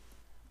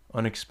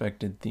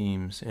unexpected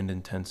themes and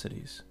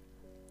intensities.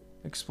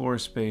 Explore a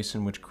space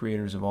in which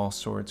creators of all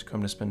sorts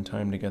come to spend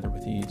time together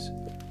with ease.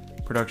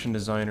 Production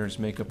designers,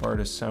 makeup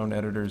artists, sound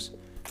editors,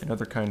 and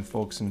other kind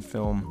folks in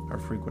film are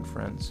frequent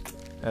friends,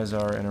 as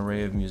are an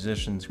array of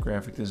musicians,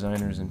 graphic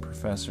designers, and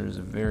professors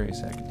of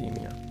various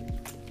academia.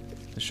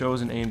 The show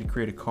is an aim to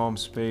create a calm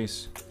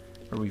space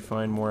where we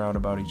find more out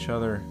about each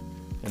other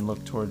and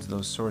look towards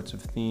those sorts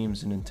of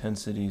themes and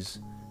intensities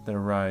that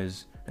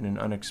arise in an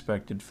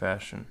unexpected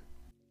fashion.